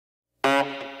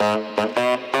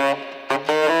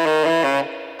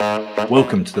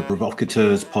Welcome to the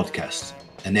Provocateurs podcast,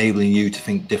 enabling you to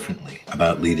think differently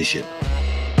about leadership.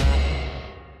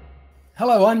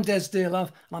 Hello, I'm Des Dearlove,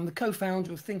 and I'm the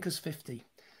co-founder of Thinkers 50.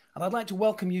 And I'd like to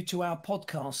welcome you to our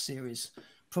podcast series,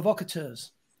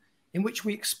 Provocateurs, in which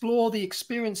we explore the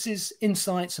experiences,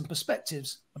 insights, and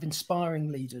perspectives of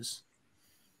inspiring leaders.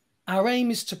 Our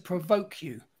aim is to provoke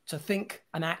you to think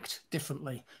and act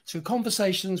differently through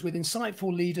conversations with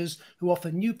insightful leaders who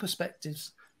offer new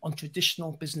perspectives on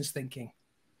traditional business thinking.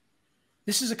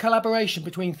 This is a collaboration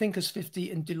between Thinkers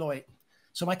 50 and Deloitte.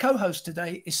 So my co-host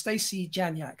today is Stacey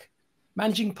Janiak,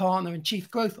 Managing Partner and Chief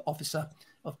Growth Officer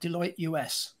of Deloitte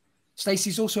US.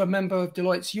 Stacey is also a member of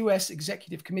Deloitte's US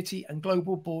Executive Committee and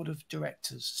Global Board of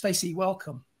Directors. Stacey,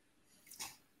 welcome.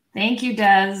 Thank you,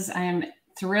 Des. I am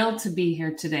thrilled to be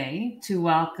here today to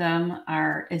welcome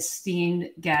our esteemed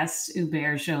guest,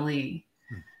 Hubert Joly.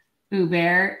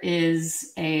 Hubert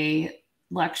is a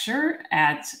lecturer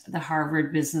at the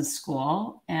Harvard Business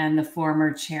School and the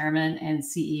former chairman and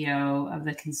CEO of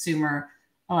the consumer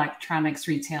electronics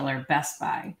retailer Best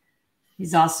Buy.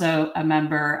 He's also a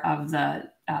member of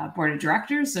the board of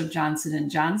directors of Johnson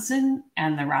 & Johnson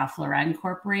and the Ralph Lauren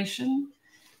Corporation,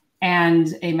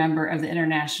 and a member of the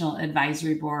International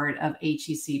Advisory Board of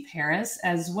HEC Paris,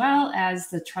 as well as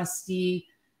the trustee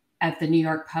at the New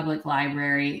York Public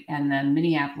Library and the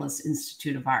Minneapolis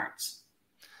Institute of Arts.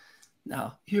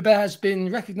 Now, Hubert has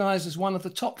been recognized as one of the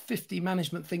top 50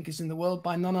 management thinkers in the world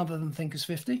by none other than Thinkers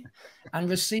 50 and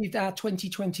received our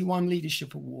 2021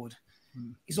 Leadership Award.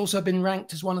 He's also been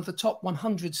ranked as one of the top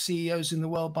 100 CEOs in the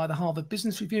world by the Harvard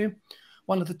Business Review,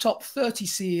 one of the top 30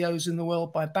 CEOs in the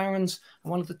world by Barron's, and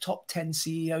one of the top 10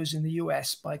 CEOs in the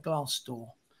US by Glassdoor.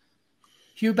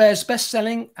 Hubert's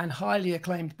best-selling and highly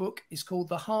acclaimed book is called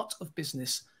The Heart of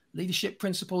Business: Leadership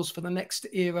Principles for the Next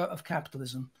Era of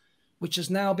Capitalism, which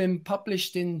has now been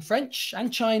published in French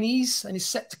and Chinese and is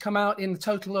set to come out in a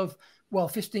total of,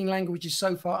 15 languages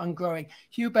so far and growing.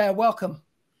 Hubert, welcome.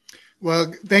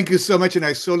 Well, thank you so much. And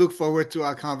I so look forward to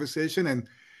our conversation. And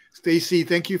Stacey,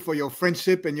 thank you for your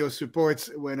friendship and your support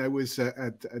when I was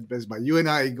at Best Buy. You and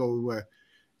I go, a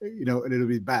little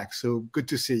bit back. So good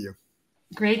to see you.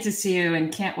 Great to see you,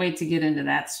 and can't wait to get into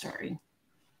that story.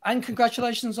 And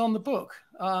congratulations on the book.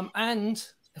 And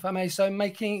if I may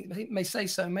say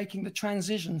so, making the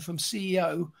transition from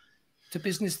CEO to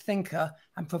business thinker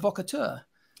and provocateur.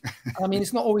 I mean,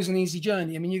 it's not always an easy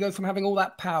journey. I mean, you go from having all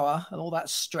that power and all that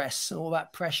stress and all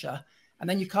that pressure, and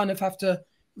then you kind of have to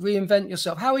reinvent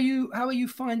yourself. How are you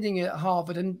finding it at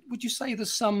Harvard? And would you say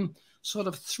there's some sort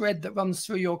of thread that runs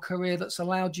through your career that's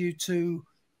allowed you to,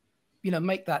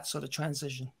 make that sort of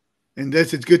transition? And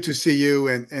it's good to see you,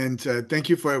 and thank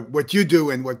you for what you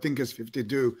do and what Thinkers 50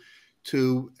 do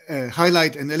to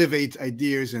highlight and elevate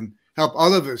ideas and help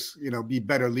all of us, be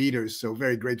better leaders. So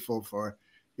very grateful for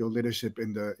your leadership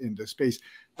in the space.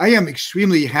 I am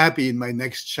extremely happy in my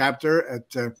next chapter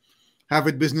at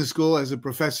Harvard Business School as a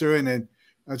professor, and then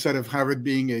outside of Harvard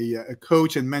being a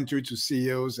coach and mentor to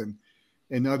CEOs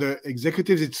and other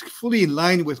executives. It's fully in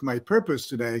line with my purpose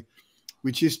today,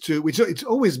 which it's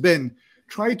always been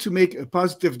try to make a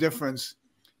positive difference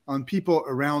on people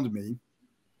around me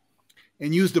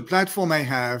and use the platform I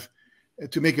have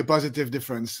to make a positive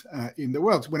difference in the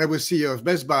world. When I was CEO of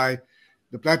Best Buy,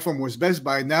 the platform was Best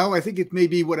Buy. Now I think it may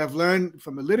be what I've learned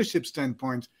from a leadership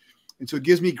standpoint. And so it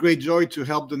gives me great joy to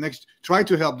try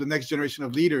to help the next generation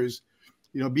of leaders,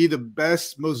 be the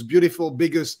best, most beautiful,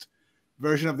 biggest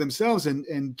version of themselves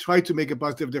and try to make a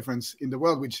positive difference in the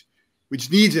world, which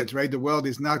needs it, right? The world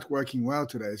is not working well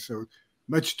today. So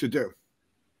much to do.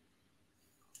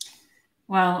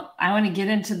 Well, I want to get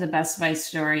into the Best Buy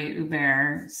story,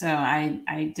 Hubert. So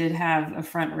I did have a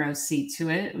front row seat to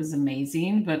it. It was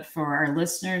amazing. But for our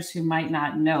listeners who might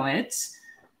not know it,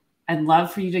 I'd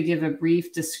love for you to give a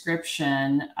brief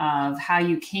description of how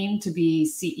you came to be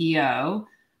CEO.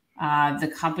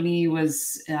 The company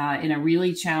was in a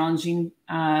really challenging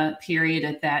period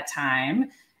at that time,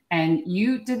 and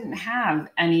you didn't have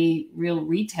any real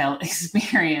retail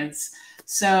experience.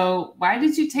 So why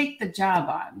did you take the job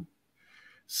on?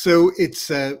 So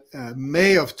it's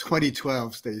May of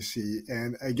 2012, Stacey,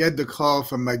 and I get the call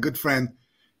from my good friend,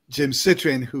 Jim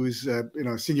Citrin, who's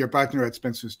senior partner at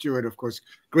Spencer Stewart, of course,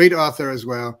 great author as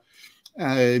well,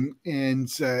 and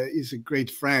he's a great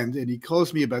friend. And he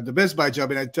calls me about the Best Buy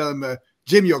job, and I tell him,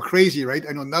 Jim, you're crazy, right?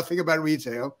 I know nothing about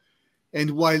retail.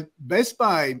 And while Best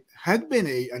Buy had been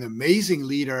an amazing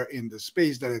leader in the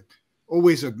space that I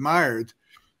always admired,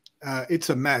 it's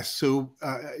a mess. So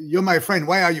you're my friend.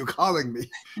 Why are you calling me?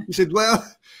 He said, well,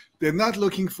 they're not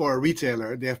looking for a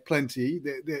retailer. They have plenty.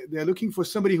 They're looking for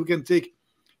somebody who can take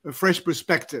a fresh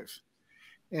perspective.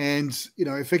 and,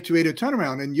 effectuate a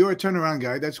turnaround. And you're a turnaround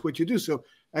guy. That's what you do. So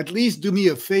at least do me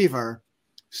a favor,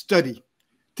 study,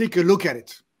 take a look at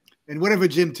it. And whatever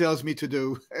Jim tells me to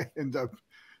do, I end up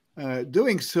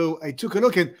doing. So I took a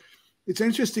look, and it's an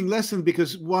interesting lesson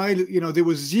because while, there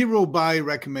was zero buy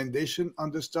recommendation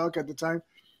on the stock at the time,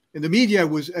 and the media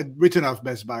had written off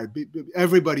Best Buy.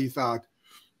 Everybody thought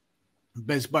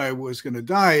Best Buy was going to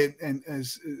die. And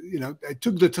as I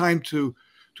took the time to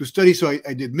study. So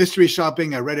I did mystery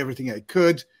shopping. I read everything I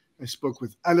could. I spoke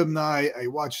with alumni. I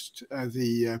watched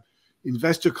the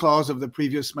investor calls of the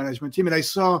previous management team. And I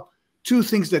saw two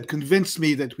things that convinced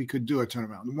me that we could do a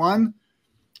turnaround. One,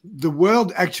 the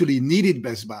world actually needed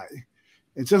Best Buy.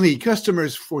 And certainly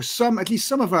customers, for at least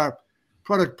some of our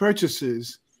product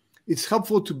purchases, it's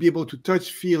helpful to be able to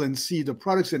touch, feel, and see the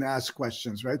products and ask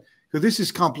questions, right? Because this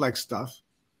is complex stuff.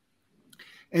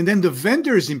 And then the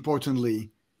vendors,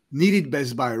 importantly, needed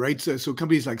Best Buy, right? So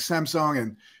companies like Samsung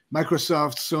and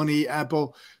Microsoft, Sony,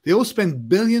 Apple, they all spend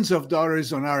billions of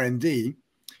dollars on R&D,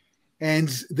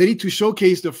 and they need to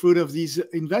showcase the fruit of these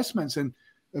investments. And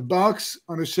a box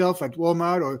on a shelf at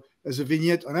Walmart or as a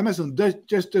vignette on Amazon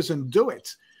just doesn't do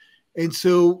it. And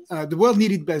so the world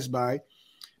needed Best Buy.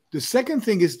 The second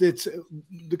thing is that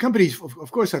the companies, of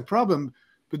course, had problems,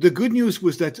 but the good news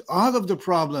was that all of the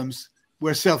problems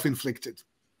were self-inflicted.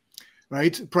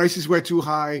 Right? Prices were too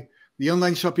high. The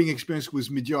online shopping experience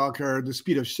was mediocre. The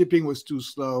speed of shipping was too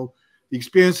slow. The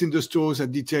experience in the stores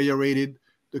had deteriorated.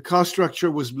 The cost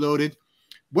structure was bloated.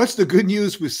 What's the good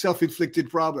news with self-inflicted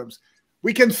problems?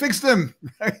 We can fix them,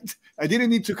 right? I didn't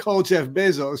need to call Jeff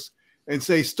Bezos and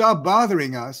say, stop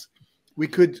bothering us. We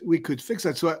could fix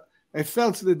that. So I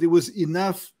felt that there was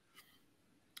enough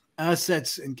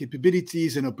assets and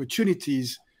capabilities and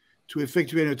opportunities to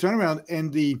effectuate a turnaround.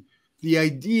 And the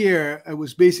idea, I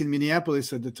was based in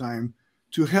Minneapolis at the time,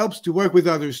 to work with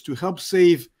others to help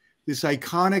save this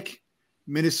iconic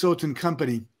Minnesotan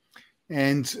company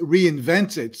and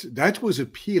reinvent it. That was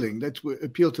appealing. That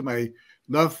appealed to my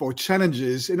love for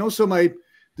challenges and also my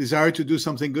desire to do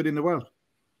something good in the world.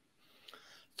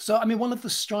 So, I mean, one of the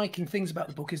striking things about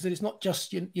the book is that it's not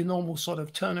just your normal sort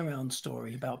of turnaround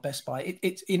story about Best Buy.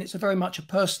 It's a very much a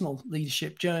personal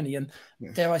leadership journey and,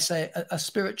 yes, dare I say, a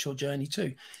spiritual journey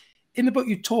too. In the book,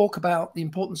 you talk about the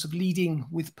importance of leading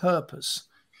with purpose,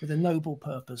 with a noble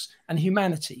purpose, and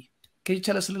humanity. Can you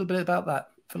tell us a little bit about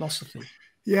that philosophy?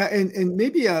 Yeah, and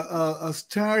maybe I'll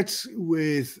start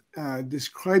with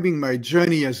describing my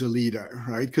journey as a leader,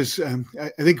 right? Because I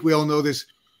think we all know this.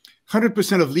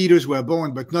 100% of leaders were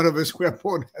born, but none of us were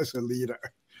born as a leader.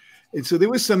 And so there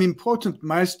were some important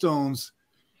milestones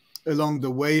along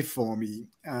the way for me.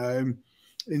 And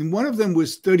one of them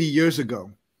was 30 years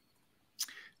ago.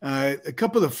 A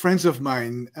couple of friends of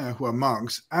mine who are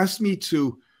monks asked me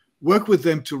to work with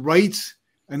them to write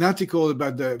an article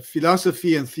about the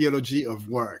philosophy and theology of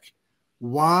work.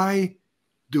 Why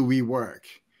do we work?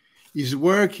 Is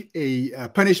work a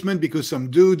punishment because some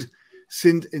dude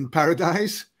sinned in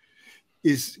paradise?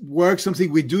 Is work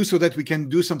something we do so that we can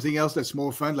do something else that's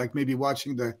more fun, like maybe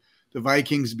watching the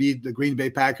Vikings beat the Green Bay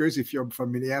Packers if you're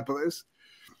from Minneapolis?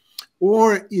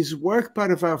 Or is work part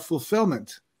of our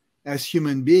fulfillment as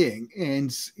human being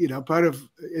and, part of,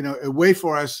 a way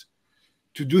for us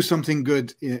to do something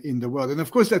good in the world? And of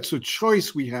course, that's a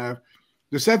choice we have.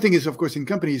 The sad thing is, of course, in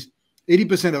companies,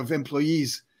 80% of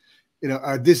employees,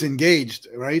 are disengaged,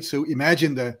 right? So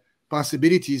imagine the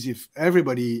possibilities if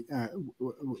everybody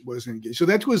was engaged. So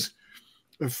that was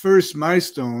a first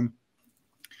milestone.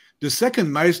 The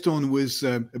second milestone was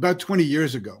about 20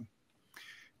 years ago.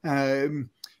 In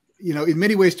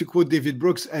many ways, to quote David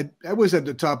Brooks, I was at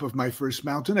the top of my first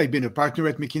mountain. I'd been a partner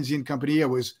at McKinsey & Company. I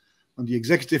was on the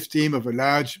executive team of a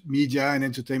large media and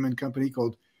entertainment company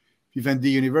called Vivendi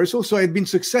Universal. So I had been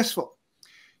successful,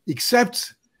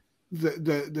 except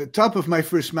the top of my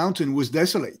first mountain was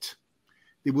desolate.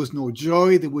 There was no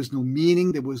joy, there was no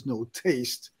meaning, there was no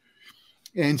taste.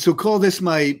 And so call this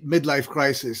my midlife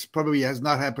crisis. Probably has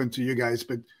not happened to you guys,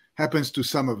 but happens to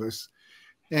some of us.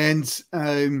 And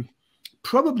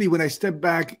probably when I step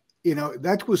back,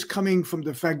 that was coming from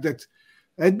the fact that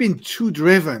I'd been too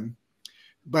driven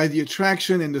by the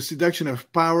attraction and the seduction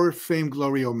of power, fame,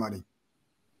 glory, or money.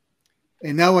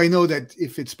 And now I know that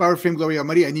if it's power, fame, glory, or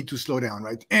money, I need to slow down,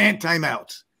 right? And time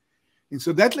out. And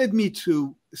so that led me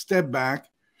to step back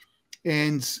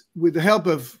and with the help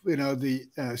of, the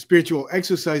spiritual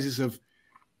exercises of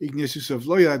Ignatius of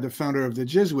Loyola, the founder of the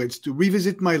Jesuits, to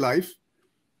revisit my life,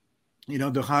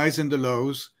 the highs and the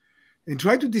lows, and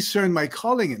try to discern my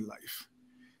calling in life.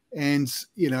 And,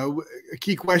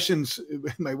 key questions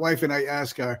my wife and I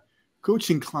ask our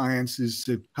coaching clients is,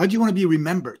 how do you want to be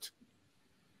remembered?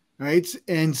 right?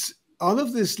 And all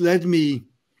of this led me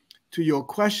to your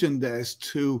question, Des,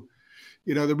 to,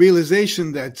 the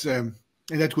realization that, and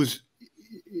that was,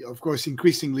 of course,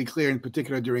 increasingly clear, in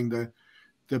particular during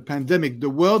the pandemic, the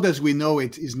world as we know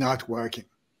it is not working.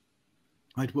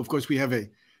 Right? Of course, we have a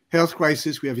health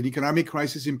crisis, we have an economic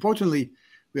crisis. Importantly,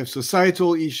 we have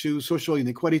societal issues, social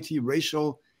inequality,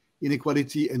 racial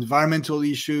inequality, environmental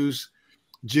issues,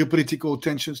 geopolitical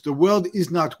tensions. The world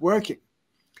is not working.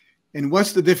 And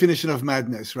what's the definition of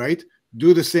madness, right?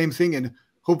 Do the same thing and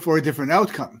hope for a different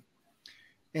outcome.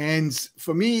 And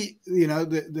for me,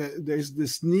 there's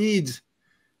this need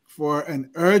for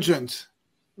an urgent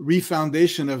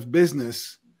refoundation of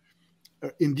business,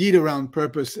 indeed around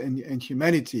purpose and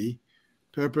humanity,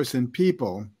 purpose and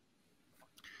people.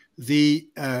 The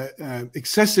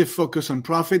excessive focus on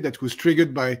profit that was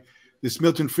triggered by this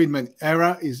Milton Friedman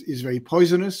era is very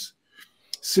poisonous.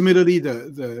 Similarly,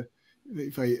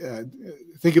 if I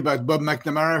think about Bob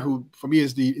McNamara, who for me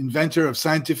is the inventor of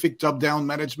scientific top-down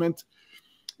management,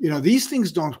 these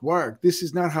things don't work. This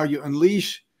is not how you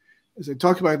unleash, as I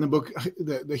talk about in the book,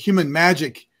 the human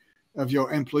magic of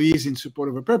your employees in support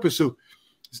of a purpose. So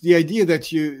it's the idea that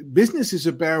business is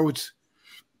about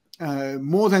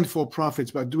more than for profits,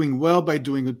 but doing well by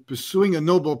pursuing a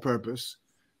noble purpose,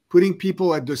 putting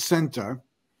people at the center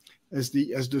as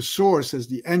the source, as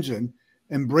the engine,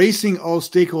 embracing all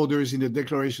stakeholders in the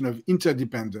declaration of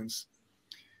interdependence,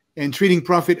 and treating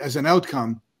profit as an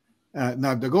outcome,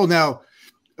 not the goal. Now,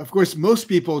 of course, most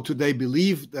people today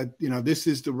believe that this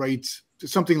is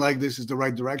something like this is the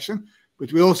right direction,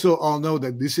 but we also all know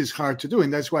that this is hard to do,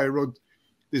 and that's why I wrote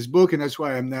this book, and that's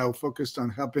why I'm now focused on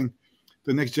helping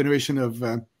the next generation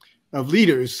of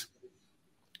leaders,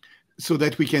 so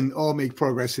that we can all make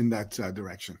progress in that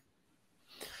direction.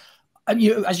 And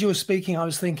as you were speaking, I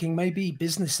was thinking maybe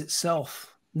business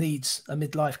itself needs a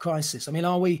midlife crisis. I mean,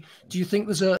 do you think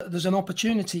there's an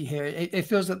opportunity here? It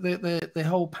feels that the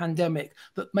whole pandemic,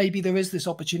 that maybe there is this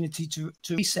opportunity to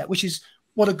reset, which is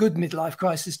what a good midlife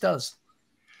crisis does.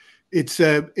 It's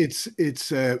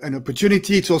an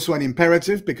opportunity. It's also an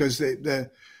imperative, because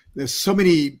there's so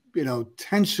many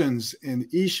tensions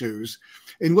and issues.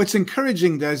 And what's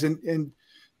encouraging, Des, and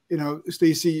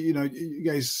Stacey, you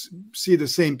guys see the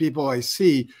same people I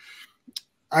see.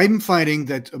 I'm finding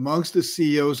that amongst the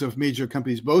CEOs of major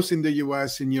companies, both in the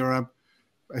US, in Europe,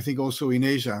 I think also in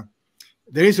Asia,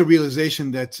 there is a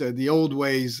realization that the old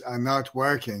ways are not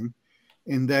working,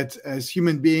 and that as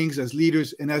human beings, as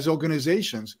leaders, and as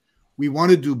organizations, we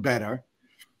want to do better.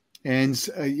 And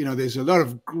there's a lot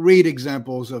of great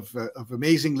examples of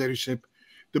amazing leadership.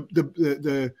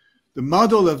 The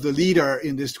model of the leader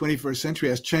in this 21st century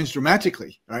has changed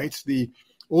dramatically, right? The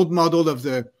old model of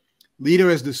the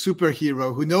leader as the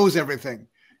superhero who knows everything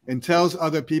and tells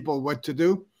other people what to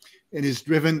do, and is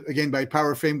driven again by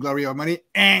power, fame, glory, or money.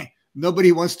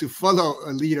 Nobody wants to follow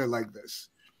a leader like this.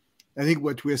 I think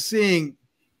what we're seeing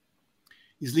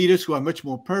is leaders who are much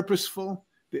more purposeful.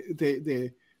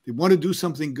 They want to do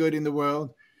something good in the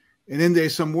world. And then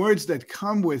there's some words that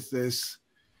come with this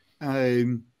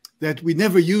that we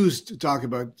never used to talk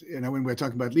about, when we're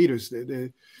talking about leaders: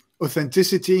 the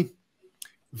authenticity,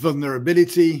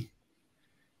 vulnerability,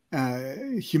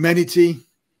 humanity,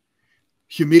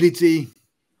 humility,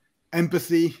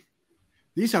 empathy.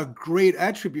 These are great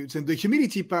attributes. And the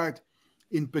humility part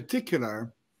in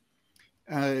particular,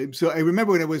 so I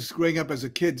remember when I was growing up as a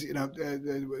kid,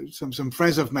 some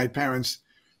friends of my parents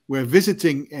were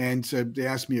visiting, and they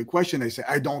asked me a question. I said,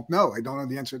 I don't know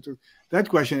the answer to that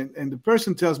question. And the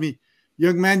person tells me,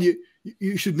 young man,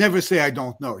 you should never say, I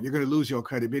don't know. You're going to lose your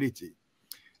credibility.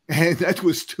 And that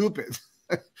was stupid.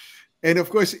 And of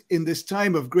course, in this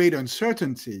time of great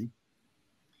uncertainty,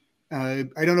 I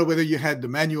don't know whether you had the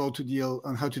manual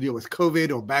on how to deal with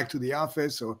COVID, or back to the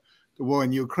office, or the war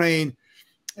in Ukraine.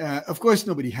 Of course,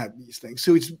 nobody had these things.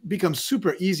 So it's become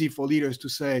super easy for leaders to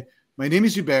say, my name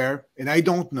is Hubert, and I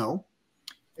don't know,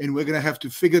 and we're going to have to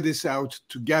figure this out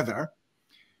together.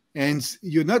 And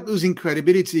you're not losing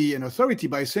credibility and authority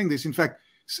by saying this. In fact,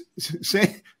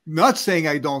 not saying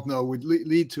I don't know would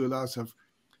lead to a loss of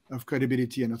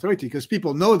credibility and authority, because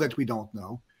people know that we don't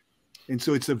know. And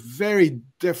so it's a very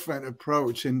different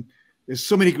approach. And there's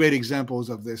so many great examples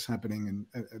of this happening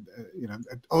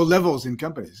at all levels in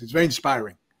companies. It's very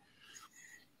inspiring.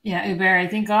 Yeah, Hubert, I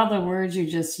think all the words you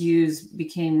just used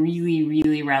became really,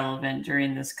 really relevant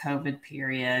during this COVID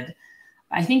period.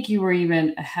 I think you were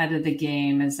even ahead of the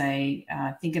game as I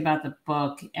think about the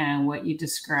book and what you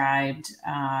described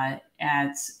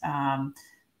at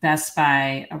Best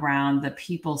Buy around the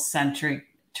people-centric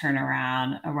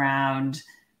turnaround, around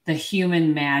the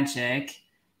human magic.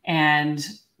 And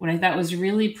what I thought was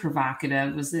really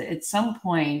provocative was that at some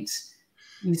point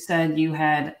you said you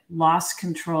had lost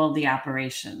control of the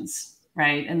operations,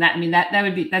 right? And that, I mean,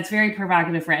 that's very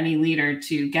provocative for any leader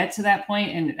to get to that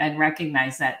point and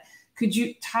recognize that. Could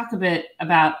you talk a bit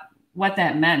about what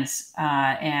that meant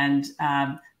and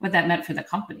what that meant for the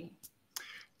company?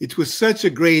 It was such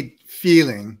a great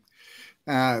feeling.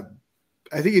 I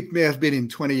think it may have been in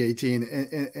 2018,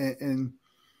 and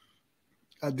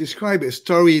I'll describe a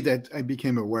story that I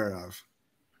became aware of.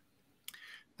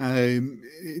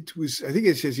 It was, I think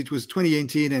it says it was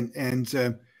 2018,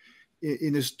 and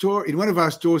in a store, in one of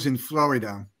our stores in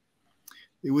Florida,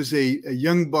 there was a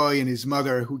young boy and his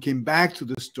mother who came back to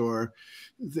the store,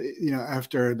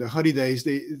 after the holidays.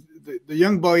 The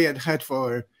young boy had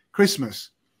for Christmas,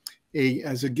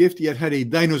 as a gift, he had a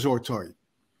dinosaur toy.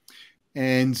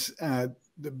 And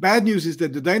the bad news is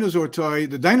that the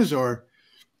dinosaur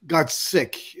got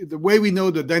sick. The way we know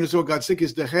the dinosaur got sick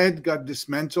is the head got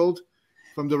dismantled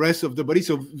from the rest of the body,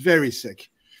 so very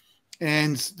sick.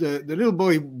 And the little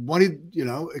boy wanted,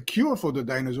 a cure for the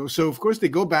dinosaur. So of course they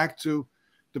go back to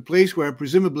the place where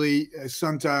presumably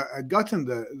Santa had gotten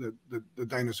the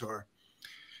dinosaur.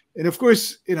 And of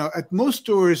course, at most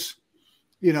stores,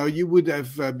 you would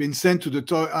have been sent to the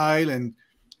toy aisle, and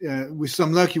with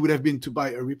some luck, you would have been to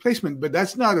buy a replacement. But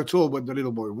that's not at all what the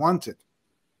little boy wanted.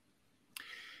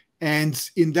 And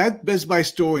in that Best Buy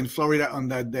store in Florida on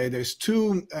that day, there's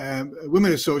two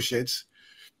women associates.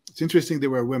 It's interesting they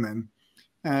were women,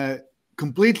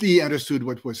 completely understood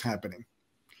what was happening.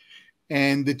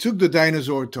 And they took the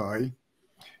dinosaur toy.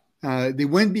 They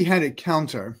went behind a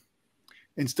counter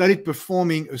and started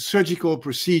performing a surgical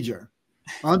procedure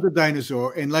on the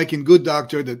dinosaur. And like in Good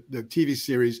Doctor, the TV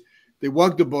series, they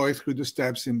walked the boy through the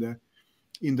steps in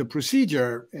the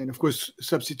procedure, and of course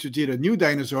substituted a new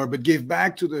dinosaur, but gave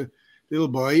back to the little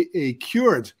boy a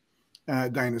cured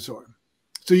dinosaur.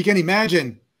 So you can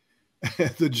imagine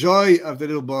the joy of the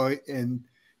little boy and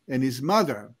his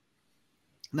mother.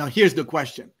 Now here's the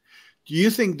question. Do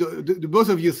you think, do both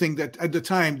of you think that at the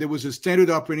time there was a standard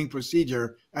operating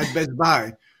procedure at Best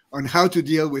Buy on how to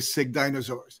deal with sick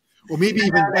dinosaurs? Or maybe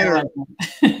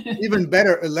even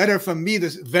better, a letter from me,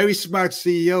 this very smart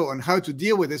CEO, on how to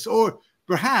deal with this, or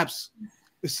perhaps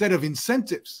a set of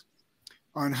incentives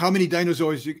on how many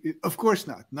dinosaurs of course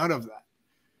not, none of that.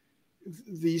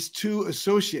 These two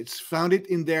associates found it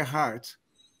in their heart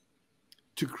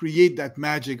to create that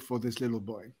magic for this little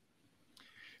boy.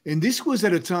 And this was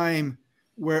at a time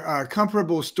where our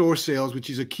comparable store sales, which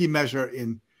is a key measure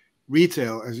in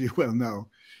retail, as you well know,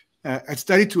 had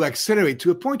started to accelerate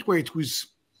to a point where it was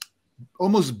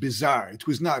almost bizarre. It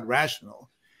was not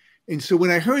rational. And so when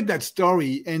I heard that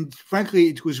story, and frankly,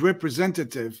 it was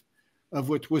representative of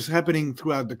what was happening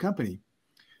throughout the company,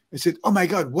 I said, oh my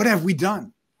God, what have we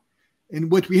done?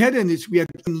 And what we had done is we had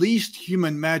unleashed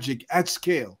human magic at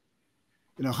scale,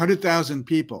 100,000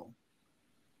 people.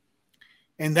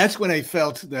 And that's when I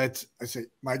felt that I said,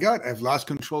 my God, I've lost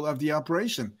control of the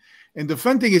operation. And the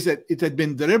fun thing is that it had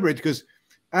been deliberate, because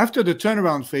after the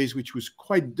turnaround phase, which was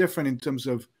quite different in terms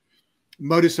of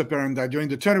modus operandi, during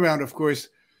the turnaround, of course,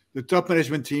 the top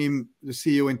management team, the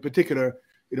CEO in particular,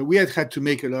 we had to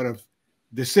make a lot of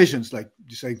decisions, like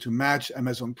deciding to match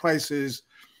Amazon prices,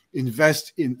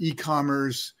 invest in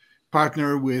e-commerce,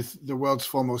 partner with the world's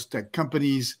foremost tech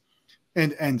companies,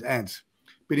 and.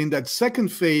 But in that second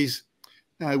phase,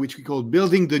 which we called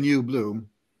Building the New Blue,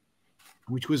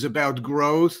 which was about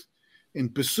growth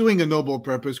and pursuing a noble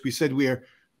purpose, we said we're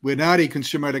not a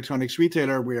consumer electronics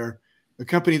retailer. We're a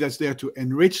company that's there to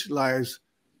enrich lives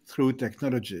through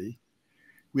technology.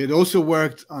 We had also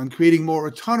worked on creating more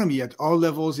autonomy at all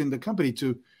levels in the company,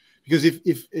 because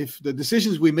if the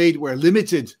decisions we made were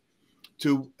limited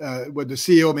to what the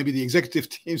CEO, maybe the executive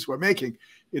teams were making,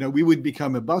 we would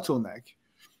become a bottleneck.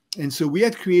 And so we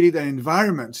had created an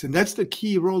environment, and that's the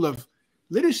key role of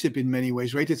leadership in many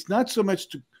ways, right? It's not so much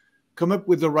to come up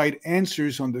with the right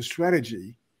answers on the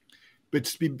strategy,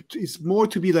 but it's more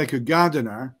to be like a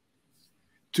gardener,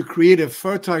 to create a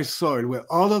fertile soil where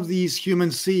all of these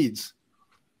human seeds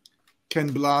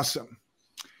can blossom.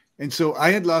 And so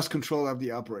I had lost control of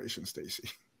the operation, Stacy.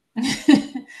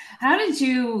 How did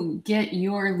you get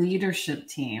your leadership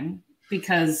team?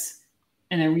 Because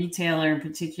in a retailer in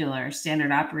particular,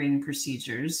 standard operating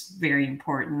procedures, very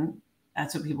important.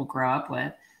 That's what people grow up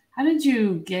with. How did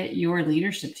you get your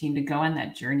leadership team to go on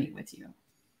that journey with you?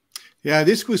 Yeah,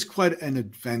 this was quite an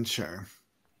adventure.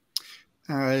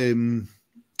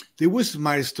 There was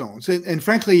milestones. And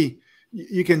frankly,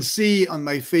 you can see on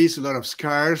my face a lot of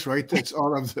scars, right? That's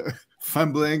all of the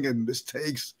fumbling and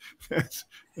mistakes that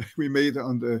we made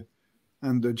on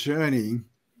the journey.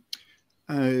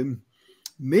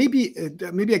 maybe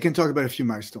I can talk about a few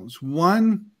milestones.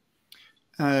 One,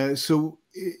 so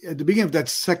at the beginning of that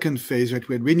second phase, right,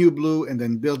 we had Renew Blue and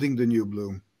then building the new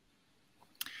Blue.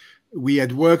 We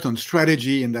had worked on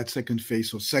strategy in that second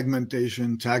phase, so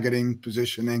segmentation, targeting,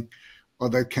 positioning, all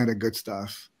that kind of good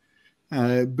stuff.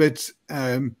 But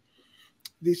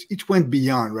it went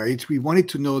beyond, right? We wanted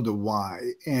to know the why.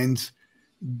 And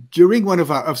during one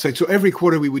of our offsites, so every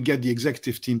quarter we would get the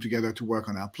executive team together to work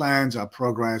on our plans, our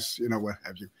progress, what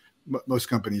have you. Most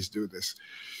companies do this.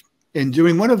 And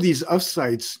during one of these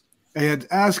offsites, I had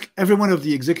asked every one of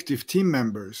the executive team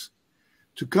members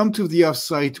to come to the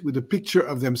offsite with a picture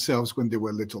of themselves when they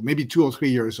were little, maybe 2 or 3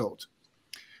 years old.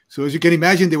 So as you can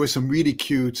imagine, there were some really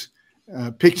cute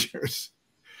pictures.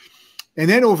 And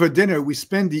then over dinner, we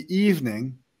spent the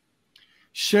evening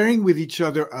sharing with each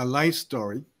other our life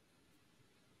story.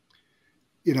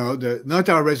 Not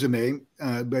our resume,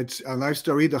 but our life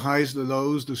story, the highs, the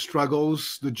lows, the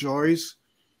struggles, the joys,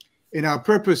 and our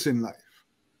purpose in life.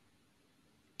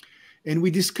 And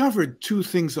we discovered 2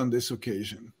 things on this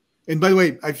occasion. And by the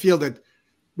way, I feel that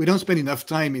we don't spend enough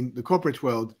time in the corporate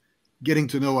world getting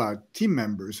to know our team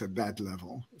members at that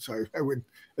level. So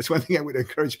that's one thing I would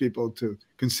encourage people to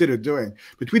consider doing.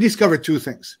 But we discovered 2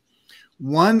 things.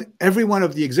 One, every one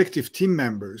of the executive team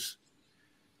members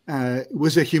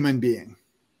was a human being.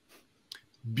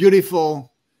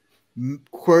 Beautiful,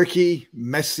 quirky,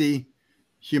 messy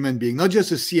human being, not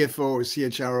just a CFO or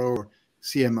CHRO or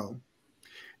CMO.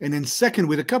 And then second,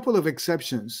 with a couple of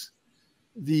exceptions,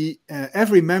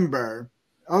 every member,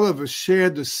 all of us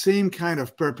shared the same kind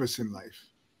of purpose in life,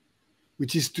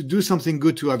 which is to do something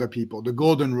good to other people, the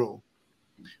golden rule,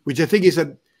 which I think is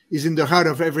in the heart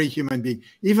of every human being.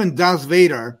 Even Darth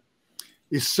Vader,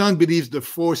 his son believes the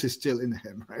Force is still in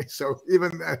him, right? So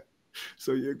even that,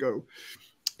 so you go.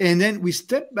 And then we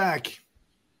stepped back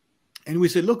and we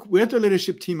said, look, we're the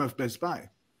leadership team of Best Buy,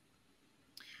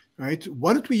 right?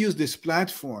 Why don't we use this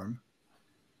platform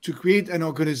to create an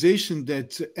organization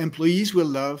that employees will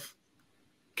love,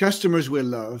 customers will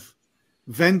love,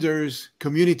 vendors,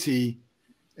 community,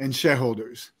 and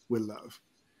shareholders will love.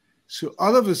 So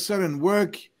all of a sudden,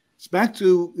 work, it's back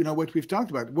to what we've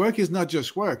talked about. Work is not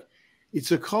just work.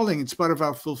 It's a calling. It's part of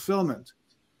our fulfillment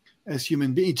as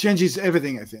human beings. It changes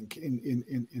everything, I think,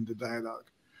 in the dialogue.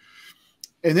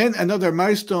 And then another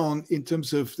milestone in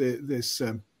terms of this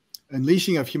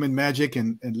unleashing of human magic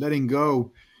and letting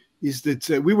go is that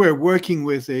we were working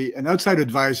with an outside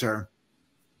advisor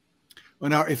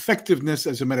on our effectiveness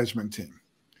as a management team,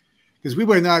 because we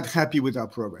were not happy with our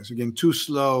progress. Again, too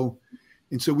slow.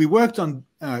 And so we worked on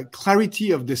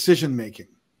clarity of decision making.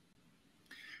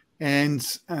 And,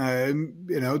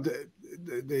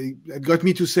 they got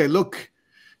me to say, look,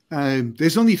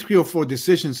 there's only 3 or 4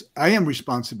 decisions I am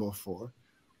responsible for.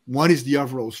 One is the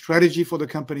overall strategy for the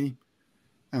company,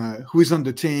 who is on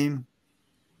the team,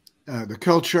 the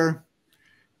culture,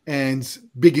 and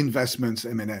big investments,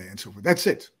 M&A, and so forth. That's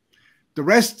it. The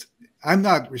rest, I'm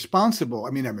not responsible.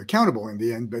 I mean, I'm accountable in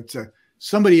the end, but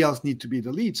somebody else needs to be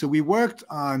the lead. So we worked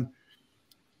on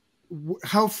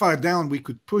how far down we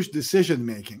could push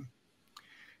decision-making.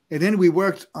 And then we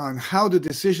worked on how the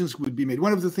decisions would be made.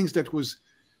 One of the things that was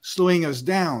slowing us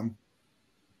down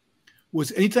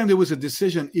was anytime there was a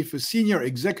decision, if a senior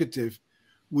executive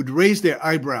would raise their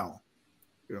eyebrow,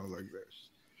 like this,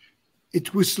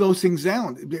 it would slow things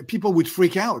down. People would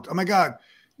freak out. Oh my God,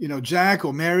 Jack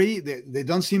or Mary, they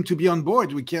don't seem to be on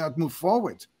board. We cannot move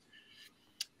forward.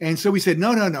 And so we said,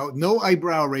 no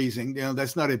eyebrow raising.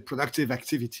 That's not a productive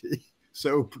activity.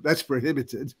 So that's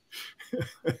prohibited.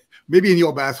 Maybe in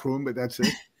your bathroom, but that's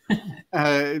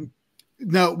it.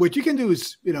 Now, what you can do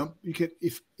is, you can,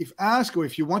 if asked or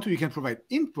if you want to, you can provide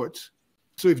input.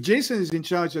 So if Jason is in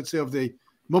charge, let's say, of the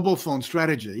mobile phone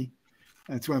strategy,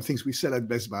 that's one of the things we said at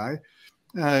Best Buy.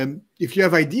 If you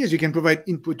have ideas, you can provide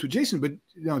input to Jason, but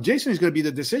Jason is going to be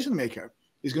the decision maker.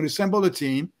 He's going to assemble a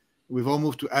team. We've all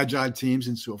moved to agile teams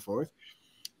and so forth.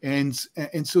 And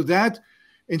so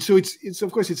it's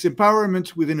of course, it's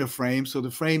empowerment within a frame. So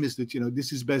the frame is that,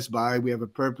 this is Best Buy. We have a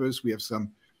purpose. We have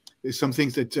there's some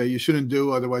things that you shouldn't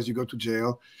do. Otherwise you go to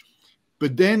jail.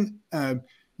 But then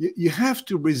you have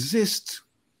to resist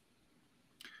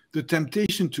the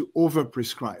temptation to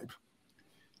overprescribe.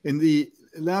 And the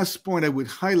last point I would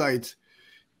highlight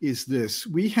is this.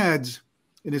 We had,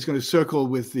 and it's going to circle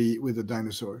with the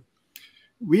dinosaur.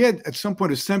 We had at some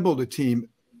point assembled a team,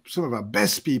 some of our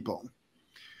best people,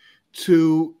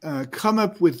 to come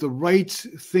up with the right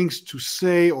things to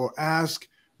say or ask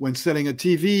when selling a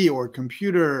TV or a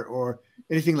computer or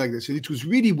anything like this. And it was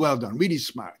really well done, really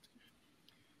smart.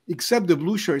 Except the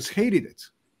blue shirts hated it.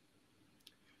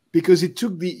 because it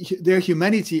took their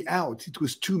humanity out. It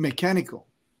was too mechanical.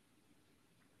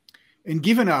 And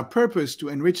given our purpose to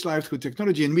enrich life through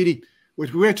technology, and really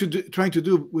what we were trying to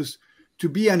do was to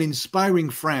be an inspiring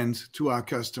friend to our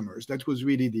customers. That was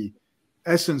really the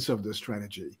essence of the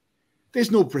strategy. There's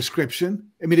no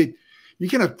prescription. I mean, you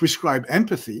cannot prescribe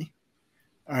empathy,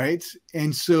 all right?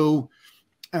 And so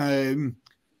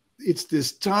it's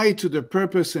this tie to the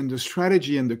purpose and the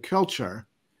strategy and the culture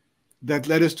that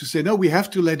led us to say, no, we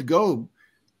have to let go.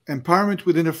 Empowerment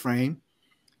within a frame.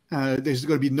 There's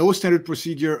going to be no standard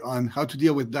procedure on how to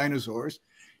deal with dinosaurs.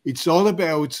 It's all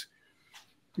about,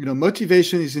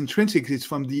 motivation is intrinsic. It's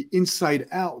from the inside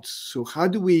out. So how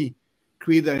do we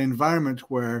create that environment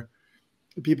where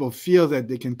people feel that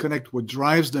they can connect what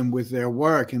drives them with their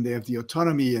work, and they have the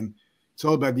autonomy, and it's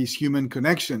all about these human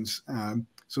connections.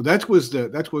 So that was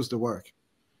the work.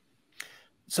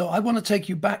 So I want to take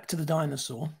you back to the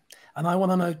dinosaur, and I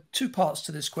want to know two parts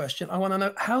to this question. I want to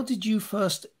know, how did you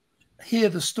first hear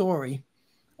the story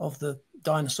of the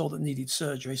dinosaur that needed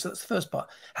surgery? So that's the first part.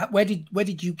 Where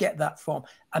did you get that from?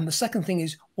 And the second thing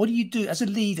is, what do you do as a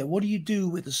leader? What do you do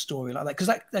with a story like that? Because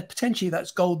that potentially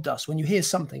that's gold dust when you hear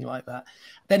something like that.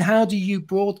 Then how do you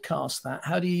broadcast that?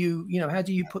 How do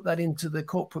you put that into the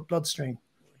corporate bloodstream?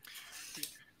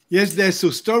 Yes, so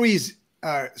stories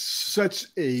are such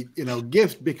a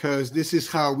gift, because this is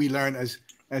how we learn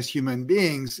as human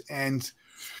beings. And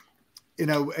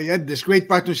I had this great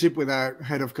partnership with our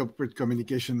head of corporate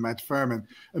communication, Matt Furman.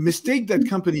 A mistake that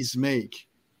companies make.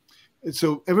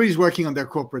 So everybody's working on their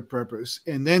corporate purpose,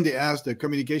 and then they ask the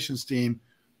communications team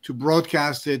to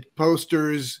broadcast it,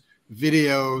 posters,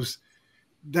 videos.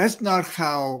 That's not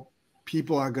how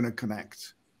people are going to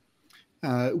connect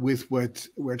with what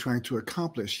we're trying to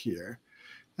accomplish here.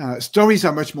 Stories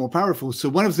are much more powerful. So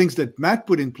one of the things that Matt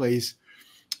put in place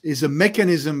is a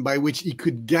mechanism by which he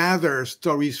could gather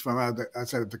stories from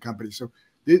outside of the company. So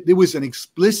there was an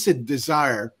explicit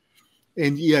desire,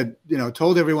 and he had,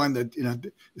 told everyone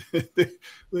that,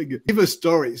 give us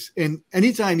stories. And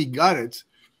anytime he got it,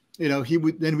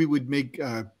 we would make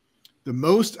the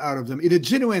most out of them in a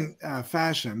genuine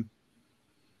fashion.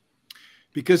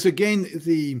 Because again,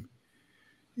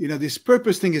 this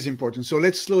purpose thing is important. So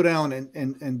let's slow down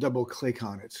and double click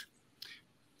on it.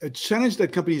 A challenge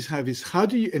that companies have is how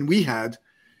do you ensure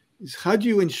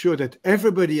that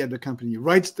everybody at the company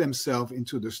writes themselves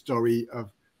into the story of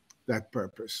that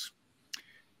purpose?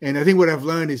 And I think what I've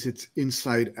learned is it's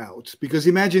inside out. Because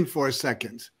imagine for a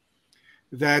second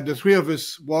that the three of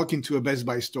us walk into a Best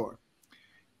Buy store,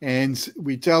 and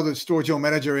we tell the store general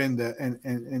manager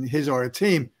and his or her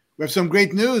team, we have some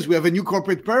great news. We have a new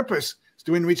corporate purpose. It's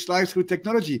to enrich lives through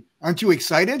technology. Aren't you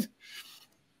excited?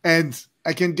 And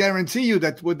I can guarantee you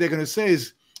that what they're going to say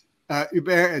is,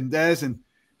 Hubert and Des and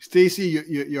Stacy,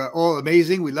 you're all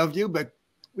amazing. We love you, but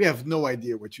we have no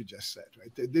idea what you just said,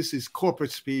 right? This is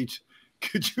corporate speech.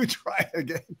 Could you try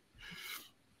again?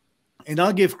 And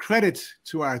I'll give credit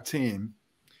to our team.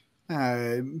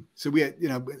 So we had,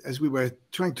 as we were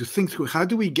trying to think through, how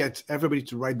do we get everybody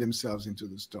to write themselves into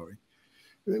the story?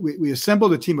 We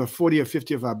assembled a team of 40 or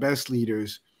 50 of our best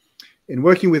leaders. And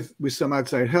working with some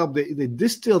outside help, they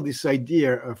distilled this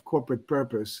idea of corporate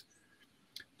purpose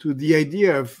to the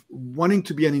idea of wanting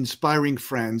to be an inspiring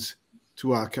friend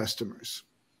to our customers,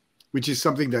 which is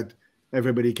something that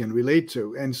everybody can relate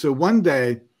to. And so one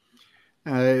day,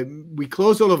 we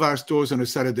closed all of our stores on a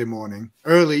Saturday morning,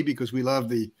 early, because we love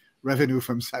the revenue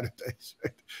from Saturdays.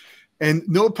 Right? And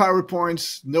no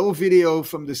PowerPoints, no video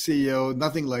from the CEO,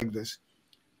 nothing like this.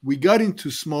 We got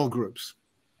into small groups.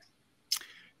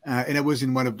 And I was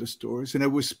in one of the stores, and I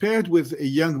was paired with a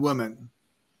young woman.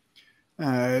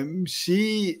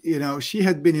 She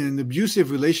had been in an abusive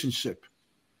relationship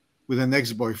with an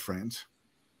ex-boyfriend.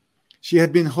 She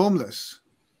had been homeless.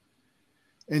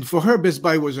 And for her, Best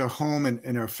Buy was her home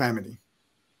and her family.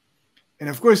 And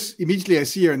of course, immediately I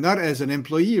see her not as an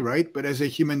employee, right? But as a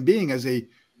human being, as a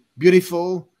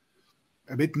beautiful,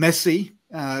 a bit messy,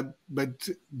 but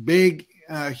big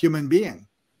human being.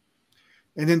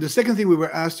 And then the second thing we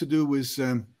were asked to do was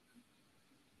to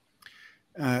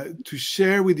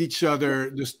share with each other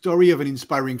the story of an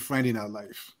inspiring friend in our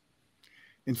life.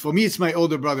 And for me, it's my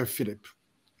older brother, Philip.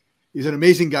 He's an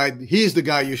amazing guy. He's the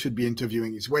guy you should be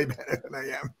interviewing. He's way better than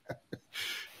I am.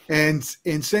 And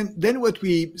then what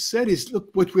we said is, look,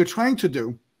 what we're trying to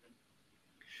do,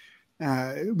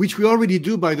 which we already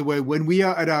do, by the way, when we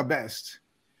are at our best,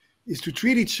 is to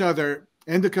treat each other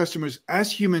and the customers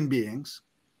as human beings,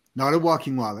 not a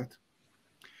walking wallet,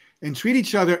 and treat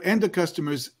each other and the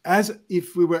customers as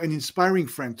if we were an inspiring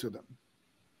friend to them.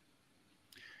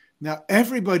 Now,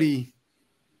 everybody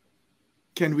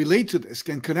can relate to this,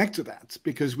 can connect to that,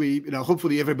 because we,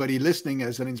 hopefully everybody listening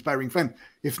has an inspiring friend.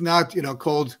 If not,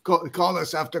 call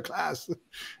us after class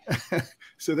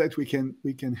so that we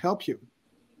can help you.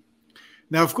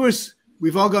 Now, of course,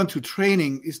 we've all gone to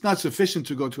training. It's not sufficient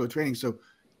to go to a training. So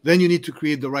then you need to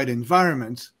create the right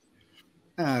environment,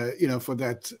 for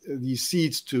these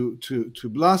seeds to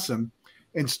blossom.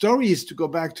 And stories, to go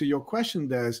back to your question,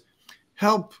 Des,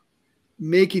 help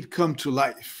make it come to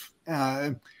life.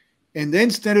 And then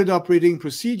standard operating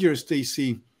procedures,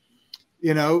 Stacy,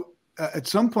 at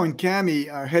some point, Cami,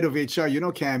 our head of HR,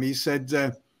 Cami, said,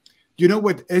 do you know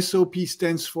what SOP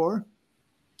stands for?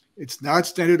 It's not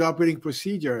standard operating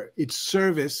procedure. It's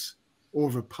service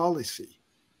over policy.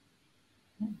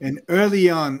 And early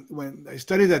on, when I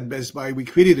studied at Best Buy, we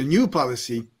created a new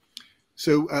policy.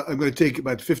 So I'm going to take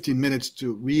about 15 minutes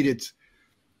to read it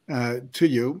to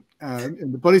you.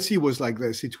 And the policy was like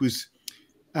this. It was,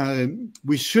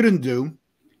 we shouldn't do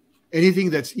anything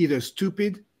that's either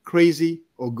stupid, crazy,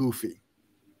 or goofy.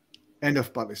 End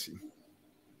of policy.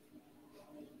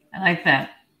 I like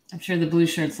that. I'm sure the blue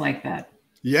shirts like that.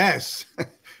 Yes,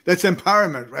 that's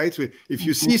empowerment, right? So if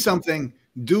you see something,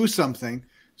 do something.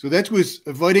 So that was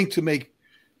avoiding to make,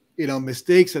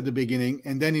 mistakes at the beginning.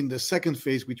 And then in the second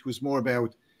phase, which was more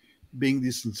about being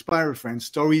this inspired friend,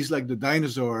 stories like the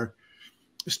dinosaur,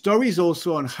 stories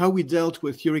also on how we dealt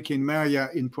with Hurricane Maria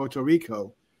in Puerto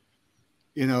Rico,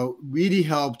 really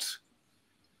helped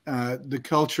the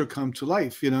culture come to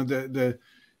life.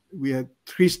 We had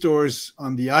 3 stores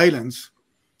on the islands,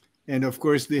 and of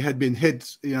course they had been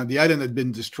hit. The island had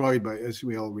been destroyed by, as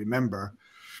we all remember,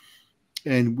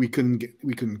 and we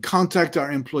couldn't contact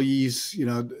our employees.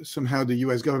 Somehow the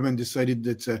U.S. government decided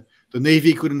that the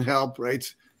Navy couldn't help. Right?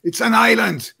 It's an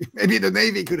island. Maybe the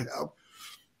Navy could help.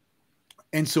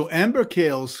 And so Amber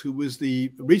Kales, who was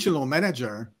the regional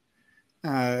manager,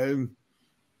 we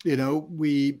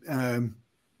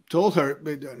told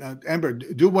her, Amber,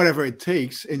 do whatever it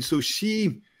takes. And so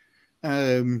she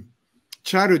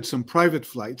chartered some private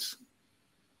flights.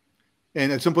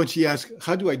 And at some point she asked,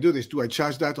 how do I do this? Do I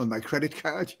charge that on my credit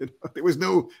card? There was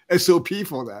no SOP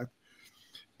for that.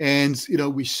 And,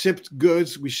 we shipped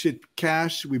goods, we shipped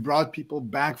cash, we brought people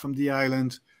back from the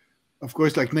island. Of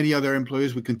course, like many other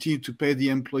employers, we continued to pay the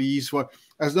employees for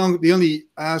the only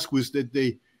ask was that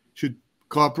they should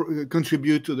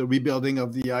contribute to the rebuilding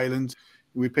of the island.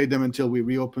 We paid them until we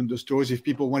reopened the stores. If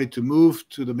people wanted to move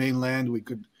to the mainland, we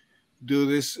could do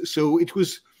this. So it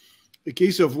was a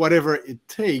case of whatever it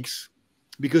takes,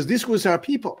 because this was our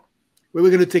people. We were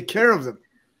going to take care of them.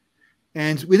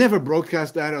 And we never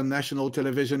broadcast that on national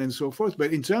television and so forth.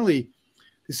 But internally,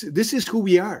 this is who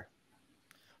we are.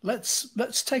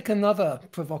 Let's take another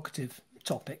provocative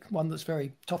topic, one that's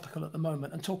very topical at the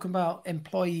moment, and talk about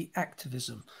employee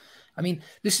activism. I mean,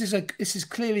 this is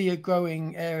clearly a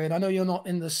growing area, and I know you're not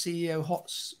in the CEO hot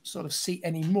sort of seat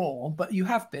anymore, but you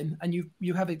have been, and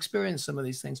you have experienced some of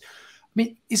these things. I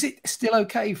mean, is it still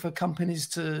okay for companies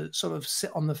to sort of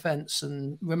sit on the fence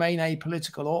and remain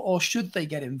apolitical, or should they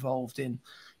get involved in,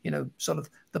 sort of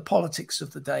the politics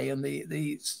of the day and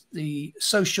the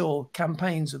social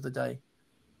campaigns of the day?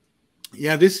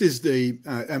 Yeah, this is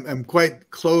I'm quite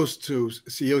close to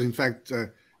CEOs. In fact,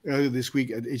 earlier this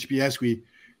week at HBS, we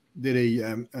did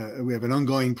we have an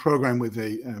ongoing program with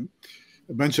a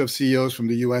bunch of CEOs from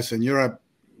the US and Europe,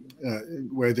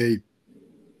 where they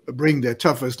bring their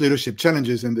toughest leadership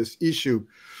challenges, and this issue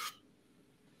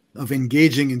of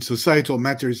engaging in societal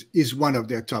matters is one of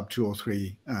their top 2 or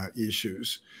 3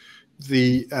 issues.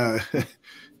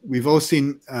 We've all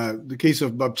seen the case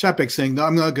of Bob Chapek saying, no,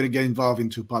 I'm not going to get involved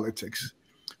into politics.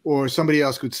 Or somebody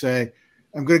else could say,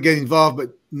 I'm going to get involved,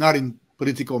 but not in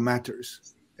political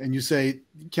matters. And you say,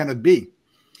 it cannot be.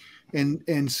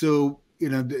 And so,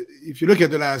 if you look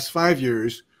at the last 5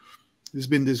 years, there's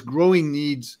been this growing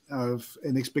need of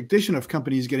an expectation of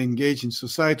companies getting engaged in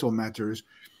societal matters,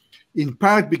 in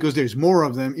part because there's more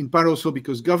of them, in part also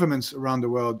because governments around the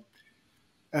world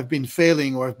have been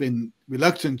failing or have been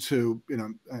reluctant to,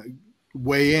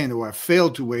 weigh in, or have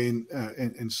failed to weigh in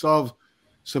and solve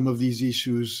some of these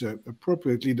issues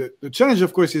appropriately. The challenge,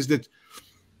 of course, is that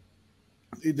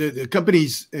the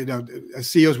companies, as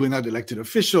CEOs, we're not elected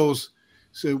officials.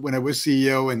 So when I was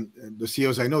CEO, and the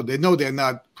CEOs I know they're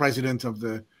not president of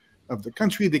the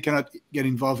country. They cannot get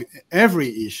involved in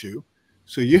every issue.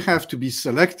 So you have to be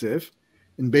selective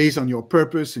and based on your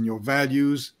purpose and your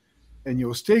values and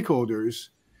your stakeholders,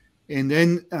 and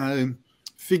then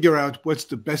figure out what's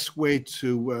the best way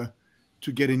to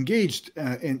get engaged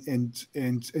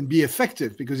and be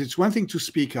effective. Because it's one thing to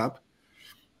speak up,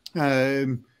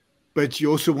 but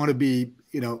you also want to be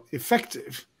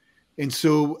effective. And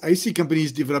so I see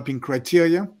companies developing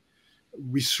criteria,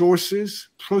 resources,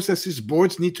 processes.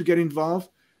 Boards need to get involved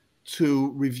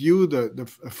to review the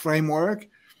framework.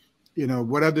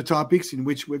 What are the topics in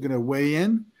which we're going to weigh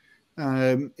in,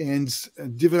 and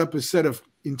develop a set of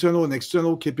internal and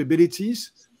external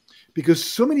capabilities, because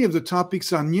so many of the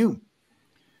topics are new.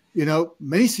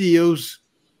 Many CEOs,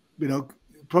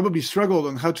 probably struggled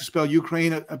on how to spell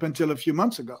Ukraine up until a few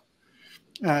months ago.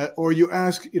 Or you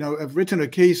ask, I've written a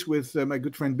case with my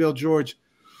good friend Bill George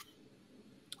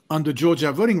on the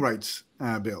Georgia voting rights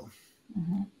bill.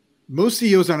 Mm-hmm. Most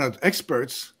CEOs are not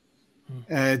experts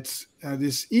at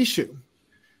this issue.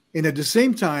 And at the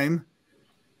same time,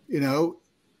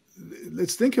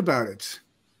 let's think about it.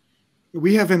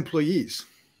 We have employees,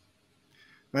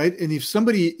 right? And if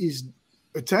somebody is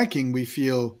attacking, we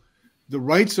feel, the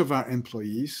rights of our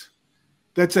employees,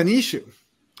 that's an issue.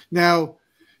 Now,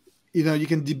 you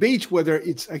can debate whether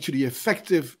it's actually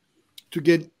effective to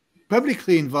get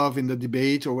publicly involved in the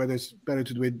debate, or whether it's better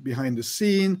to do it behind the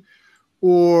scene,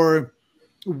 or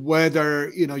whether,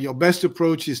 your best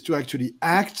approach is to actually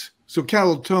act. So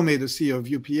Carol Tomé, the CEO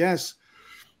of UPS,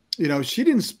 she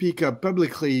didn't speak up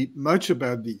publicly much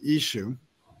about the issue,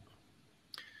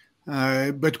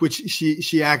 but which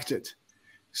she acted.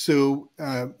 So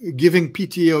giving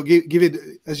PTO, give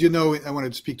it, as you know, I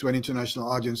wanted to speak to an international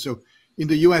audience. So in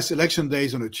the US, election day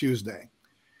is on a Tuesday.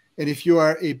 And if you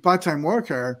are a part-time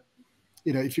worker,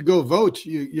 if you go vote,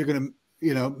 you're going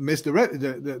to, miss the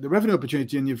revenue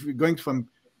opportunity. And if you're going from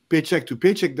paycheck to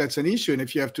paycheck, that's an issue. And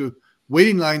if you have to wait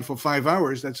in line for 5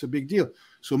 hours, that's a big deal.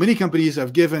 So many companies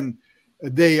have given a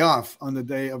day off on the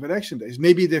day of election days.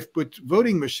 Maybe they've put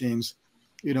voting machines,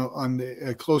 on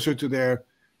the closer to their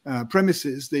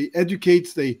premises. They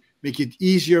educate, they make it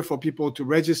easier for people to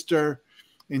register,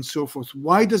 and so forth.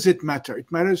 Why does it matter?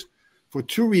 It matters for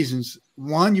two reasons.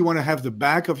 One, you want to have the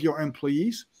back of your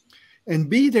employees. And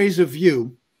B, there is a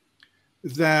view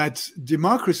that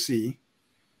democracy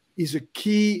is a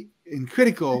key and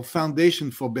critical foundation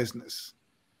for business.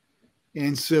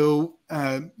 And so,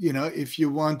 if you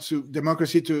want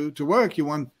democracy to work, you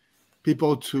want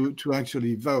people to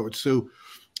actually vote. So,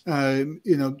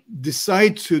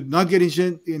 decide to not get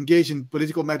engaged in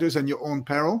political matters on your own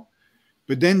peril,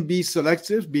 but then be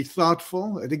selective, be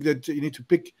thoughtful. I think that you need to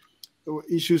pick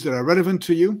issues that are relevant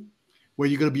to you, where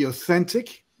you're going to be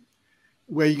authentic,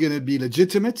 where you're going to be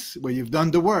legitimate, where you've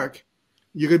done the work.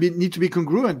 You're going to need to be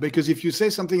congruent, because if you say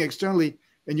something externally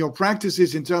and your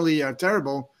practices internally are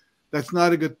terrible, that's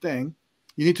not a good thing.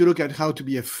 You need to look at how to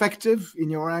be effective in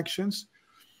your actions.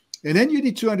 And then you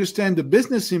need to understand the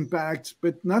business impact,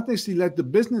 but not necessarily let the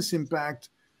business impact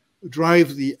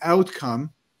drive the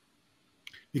outcome,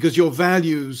 because your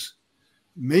values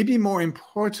may be more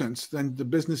important than the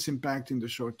business impact in the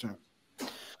short term.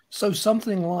 So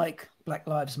something like Black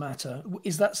Lives Matter,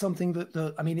 is that something that,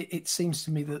 it seems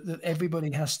to me that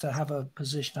everybody has to have a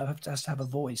position, has to have a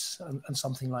voice and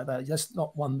something like that. That's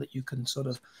not one that you can sort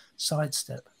of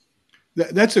sidestep.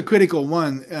 That's a critical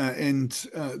one. And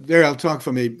there I'll talk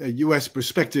from a U.S.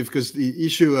 perspective, because the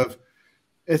issue of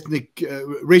ethnic,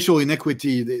 racial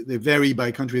inequity, they vary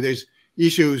by country. There's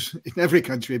issues in every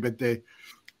country, but the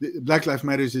Black Lives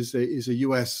Matter is a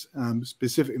U.S.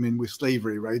 Specific, with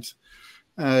slavery rights.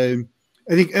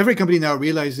 I think every company now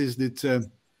realizes that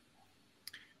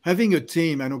having a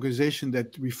team, an organization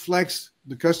that reflects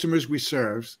the customers we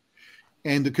serve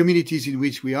and the communities in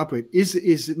which we operate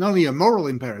is not only a moral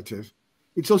imperative,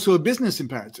 it's also a business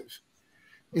imperative.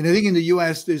 And I think in the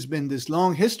US, there's been this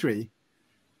long history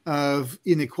of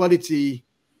inequality,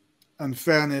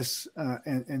 unfairness,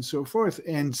 and so forth.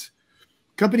 And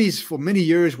companies for many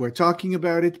years were talking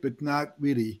about it, but not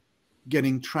really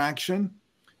getting traction.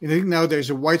 And I think now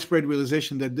there's a widespread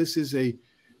realization that this is a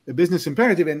business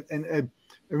imperative. And I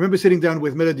remember sitting down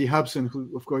with Melody Hobson,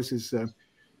 who, of course, is a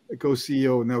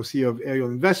co-CEO, now CEO of Ariel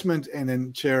Investment, and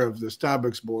then chair of the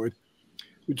Starbucks board,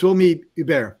 who told me,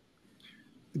 Hubert,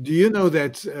 do you know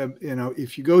that,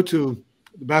 if you go to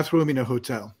the bathroom in a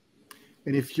hotel,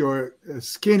 and if your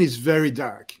skin is very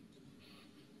dark,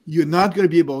 you're not going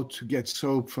to be able to get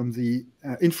soap from the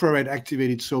infrared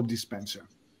activated soap dispenser.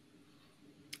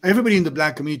 Everybody in the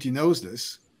Black community knows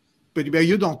this, but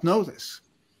you don't know this,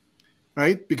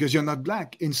 right? Because you're not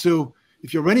Black. And so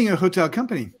if you're running a hotel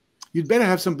company, you'd better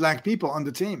have some Black people on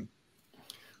the team.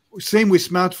 Same with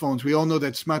smartphones. We all know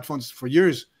that smartphones for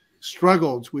years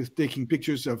struggled with taking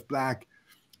pictures of Black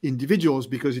individuals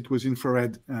because it was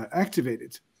infrared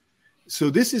activated.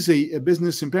 So this is a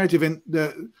business imperative. And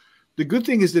the good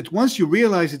thing is that once you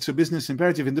realize it's a business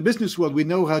imperative, in the business world, we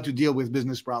know how to deal with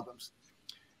business problems.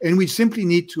 And we simply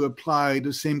need to apply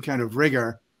the same kind of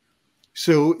rigor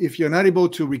So if you're not able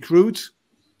to recruit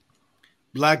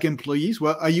Black employees,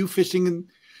 well, are you fishing in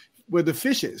where the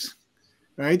fish is,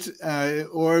 right?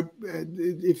 Or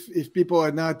if people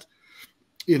are not,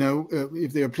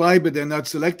 if they apply but they're not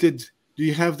selected, do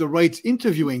you have the right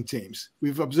interviewing teams?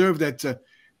 We've observed that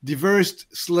diverse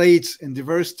slates and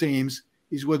diverse teams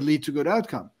is what lead to good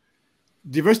outcome.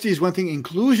 Diversity is one thing.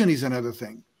 Inclusion is another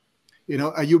thing.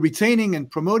 Are you retaining and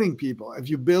promoting people? Have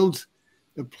you built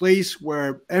a place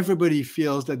where everybody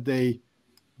feels that they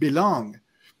belong?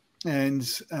 And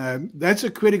that's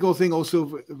a critical thing also,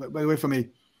 by the way, for me,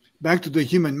 back to the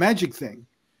human magic thing.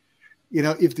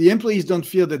 If the employees don't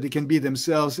feel that they can be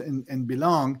themselves and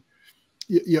belong,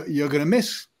 you're going to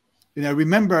miss. I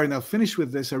remember, and I'll finish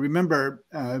with this, I remember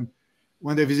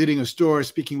one day visiting a store,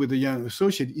 speaking with a young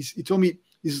associate, he told me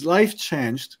his life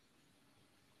changed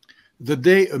the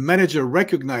day a manager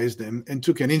recognized him and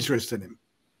took an interest in him.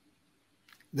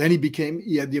 Then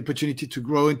he had the opportunity to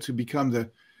grow and to become the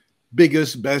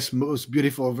biggest, best, most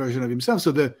beautiful version of himself.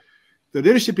 So the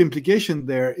leadership implication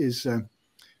there is,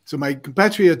 so my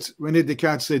compatriot René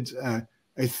Descartes said,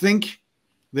 I think,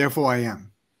 therefore I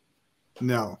am.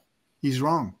 No, he's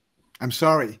wrong. I'm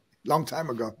sorry, long time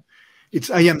ago. It's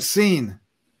I am seen,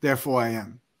 therefore I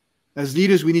am. As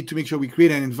leaders, we need to make sure we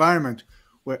create an environment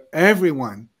where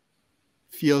everyone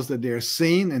feels that they're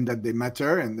seen and that they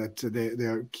matter and that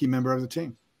they're a key member of the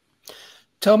team.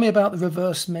 Tell me about the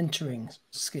reverse mentoring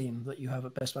scheme that you have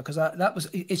at Best Buy, because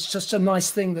it's just a nice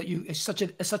thing it's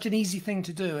such an easy thing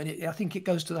to do, and I think it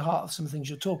goes to the heart of some things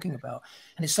you're talking about,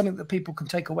 and it's something that people can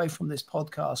take away from this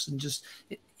podcast and just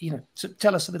so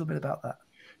tell us a little bit about that.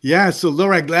 Yeah, so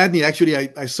Laura Gladney, actually,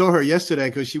 I saw her yesterday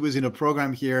because she was in a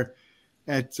program here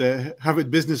at Harvard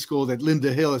Business School that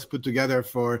Linda Hill has put together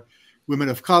for women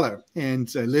of color,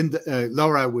 and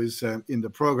Laura was in the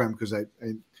program because I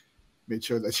made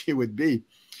sure that she would be.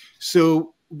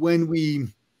 So when we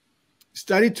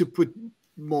started to put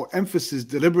more emphasis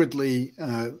deliberately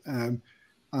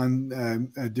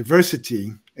on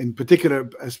diversity, in particular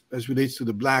as relates to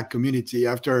the Black community,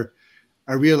 after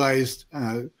I realized,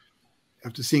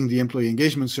 after seeing the employee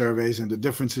engagement surveys and the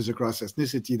differences across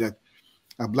ethnicity, that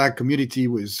our Black community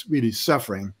was really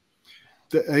suffering.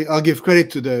 I'll give credit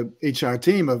to the HR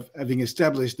team of having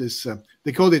established this,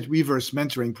 they called it reverse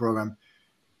mentoring program.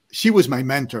 She was my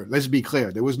mentor. Let's be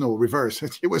clear. There was no reverse.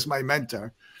 She was my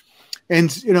mentor. And,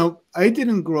 I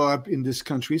didn't grow up in this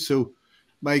country, so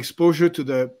my exposure to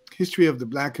the history of the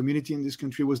Black community in this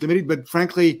country was limited. But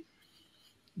frankly,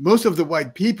 most of the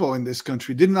white people in this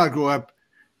country did not grow up,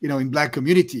 in Black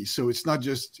communities. So it's not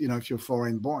just, if you're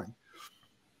foreign born.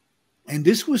 And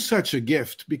this was such a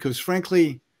gift because,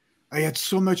 frankly, I had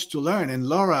so much to learn. And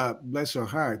Laura, bless her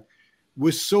heart,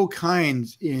 was so kind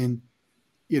in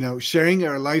sharing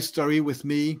her life story with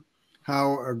me,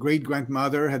 how her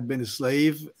great-grandmother had been a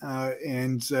slave,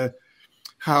 and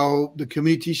how the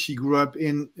community she grew up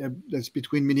in, that's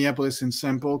between Minneapolis and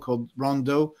St. Paul, called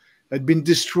Rondo, had been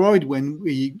destroyed when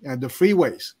we had the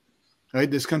freeways, right?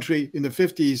 This country, in the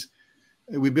 50s,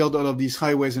 we built all of these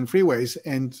highways and freeways,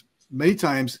 and many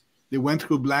times they went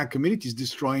through Black communities,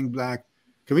 destroying Black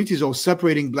communities or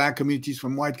separating Black communities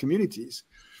from white communities.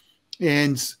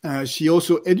 And she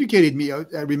also educated me.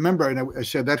 I remember, and I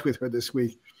shared that with her this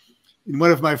week. In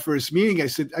one of my first meetings, I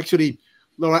said, actually,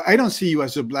 Laura, I don't see you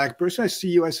as a Black person. I see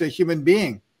you as a human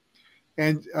being.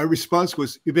 And her response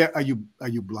was, Hubert, are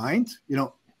you blind?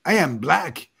 I am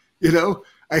Black.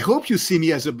 I hope you see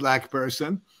me as a Black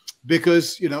person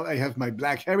because, I have my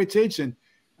Black heritage and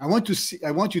I want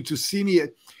you to see me.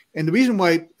 And the reason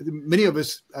why many of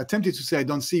us are tempted to say, I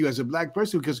don't see you as a Black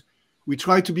person, because we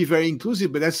try to be very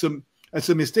inclusive, but that's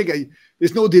a mistake.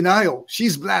 There's no denial.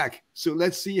 She's Black. So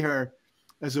let's see her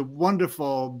as a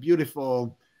wonderful,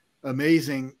 beautiful,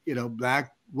 amazing,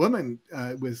 Black woman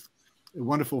with a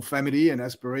wonderful family and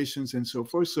aspirations and so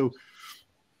forth. So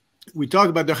we talk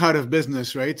about the heart of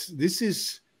business, right? This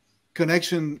is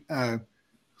connection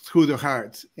through the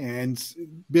heart and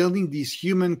building these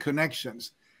human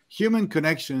connections. Human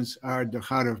connections are the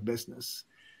heart of business.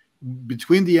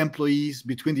 Between the employees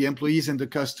and the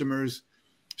customers,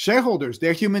 shareholders,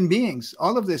 they're human beings.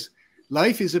 All of this,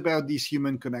 life is about these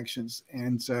human connections.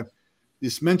 And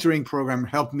this mentoring program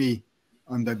helped me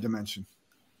on that dimension.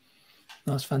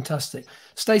 That's fantastic.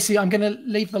 Stacey, I'm going to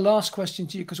leave the last question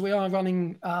to you because we are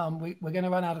running, we're going to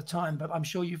run out of time, but I'm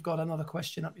sure you've got another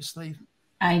question up your sleeve.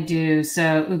 I do.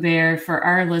 So Hubert, for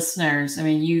our listeners, I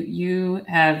mean, you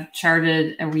have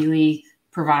charted a really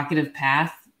provocative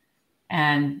path.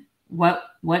 And what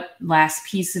last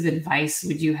piece of advice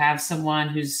would you have someone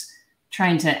who's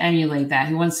trying to emulate that,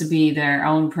 who wants to be their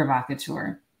own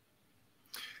provocateur?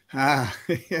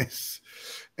 Yes.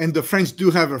 And the French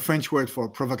do have a French word for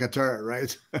provocateur,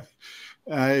 right?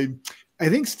 I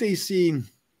think, Stacy,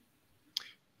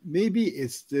 maybe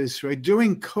it's this, right?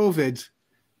 During COVID,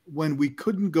 when we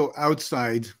couldn't go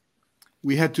outside,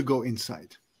 we had to go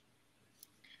inside.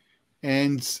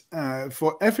 And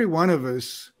for every one of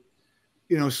us,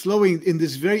 slowing in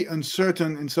this very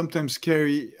uncertain and sometimes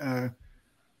scary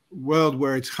world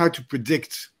where it's hard to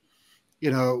predict,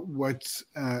 what's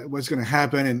going to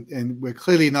happen, and we're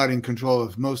clearly not in control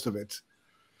of most of it.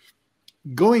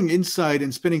 Going inside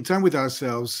and spending time with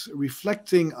ourselves,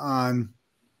 reflecting on,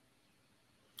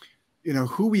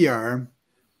 who we are,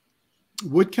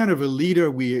 what kind of a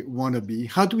leader we want to be,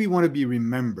 how do we want to be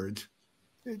remembered?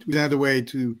 Another way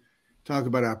to talk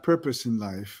about our purpose in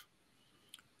life.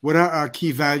 What are our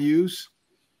key values?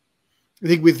 I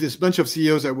think with this bunch of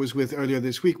CEOs I was with earlier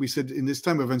this week, we said in this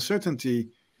time of uncertainty,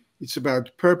 it's about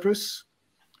purpose,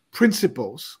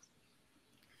 principles.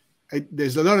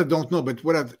 There's a lot I don't know, but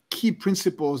what are the key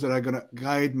principles that are going to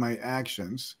guide my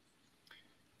actions?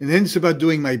 And then it's about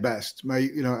doing my best.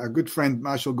 A good friend,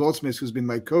 Marshall Goldsmith, who's been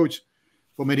my coach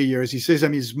for many years, he says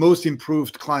I'm his most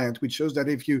improved client, which shows that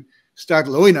if you start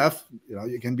low enough,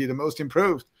 you can be the most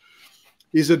improved.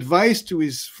 His advice to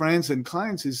his friends and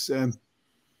clients is, either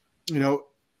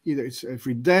it's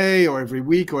every day or every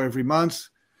week or every month,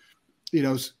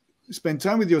 spend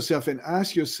time with yourself and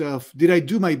ask yourself, did I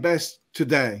do my best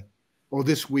today or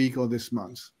this week or this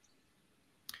month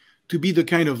to be the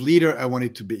kind of leader I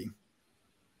wanted to be?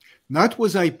 Not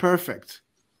was I perfect,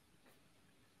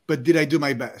 but did I do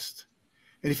my best?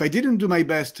 And if I didn't do my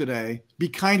best today, be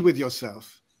kind with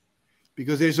yourself,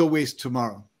 because there's always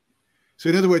tomorrow. So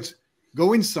in other words,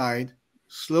 go inside,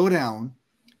 slow down,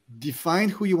 define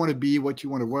who you want to be, what you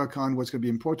want to work on, what's going to be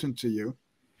important to you,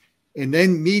 and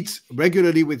then meet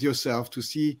regularly with yourself to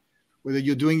see whether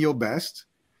you're doing your best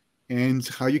and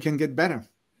how you can get better.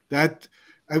 That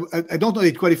I don't know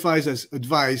if it qualifies as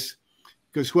advice,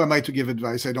 because who am I to give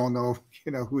advice? I don't know,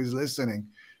 who is listening.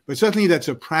 But certainly that's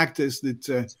a practice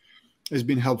that has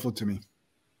been helpful to me.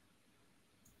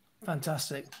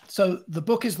 Fantastic. So the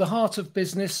book is The Heart of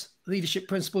Business, Leadership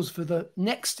Principles for the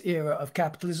Next Era of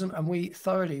Capitalism, and we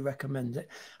thoroughly recommend it.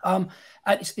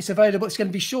 It's available. It's going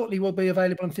to be shortly, will be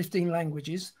available in 15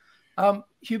 languages.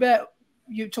 Hubert,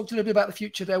 you talked a little bit about the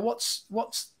future there.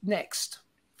 What's next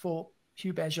for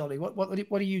Hubert Joly?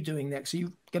 What are you doing next? Are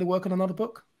you going to work on another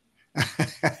book?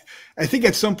 I think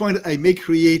at some point I may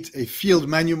create a field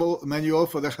manual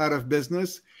for The Heart of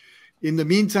Business. In the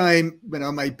meantime,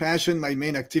 my passion, my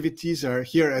main activities are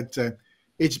here at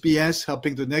HBS,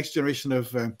 helping the next generation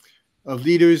of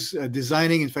leaders,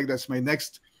 designing. In fact, that's my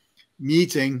next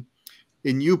meeting,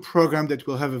 a new program that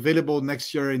we'll have available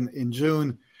next year in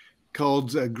June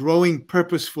called Growing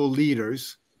Purposeful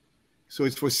Leaders. So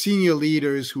it's for senior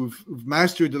leaders who've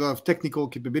mastered a lot of technical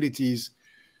capabilities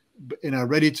and are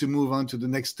ready to move on to the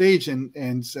next stage, and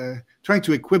trying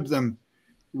to equip them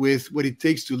with what it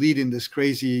takes to lead in this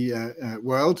crazy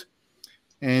world.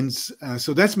 And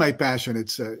so that's my passion.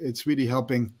 It's really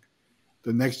helping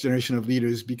the next generation of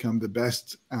leaders become the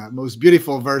best, most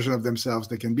beautiful version of themselves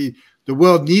they can be. The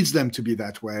world needs them to be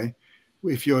that way.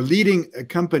 If you're leading a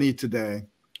company today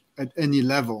at any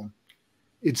level,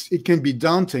 it can be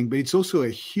daunting, but it's also a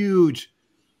huge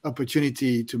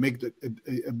opportunity to make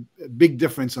a big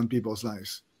difference on people's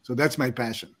lives. So that's my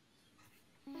passion.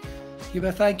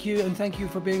 Hubert, thank you, and thank you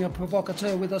for being a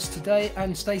provocateur with us today.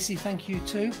 And Stacey, thank you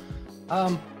too.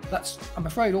 That's, I'm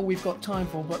afraid, all we've got time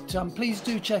for, but please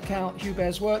do check out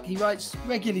Hubert's work. He writes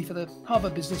regularly for the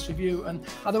Harvard Business Review. And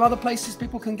are there other places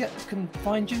people can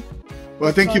find you?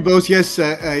 Well, thank you both. Yes,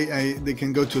 they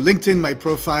can go to LinkedIn, my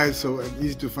profile, so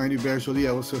easy to find Hubert Joly.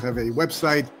 I also have a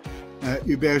website,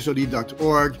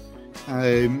 hubertjoly.org.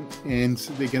 And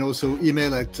they can also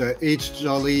email at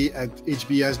hjoly@hbs.edu,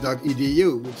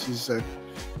 which is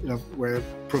where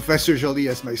Professor Joly,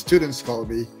 as my students call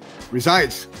me,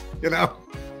 resides.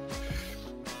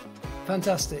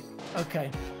 Fantastic.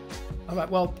 Okay. All right.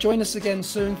 Well, join us again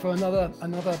soon for another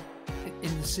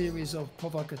in the series of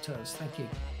Provocateurs. Thank you.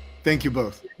 Thank you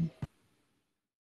both.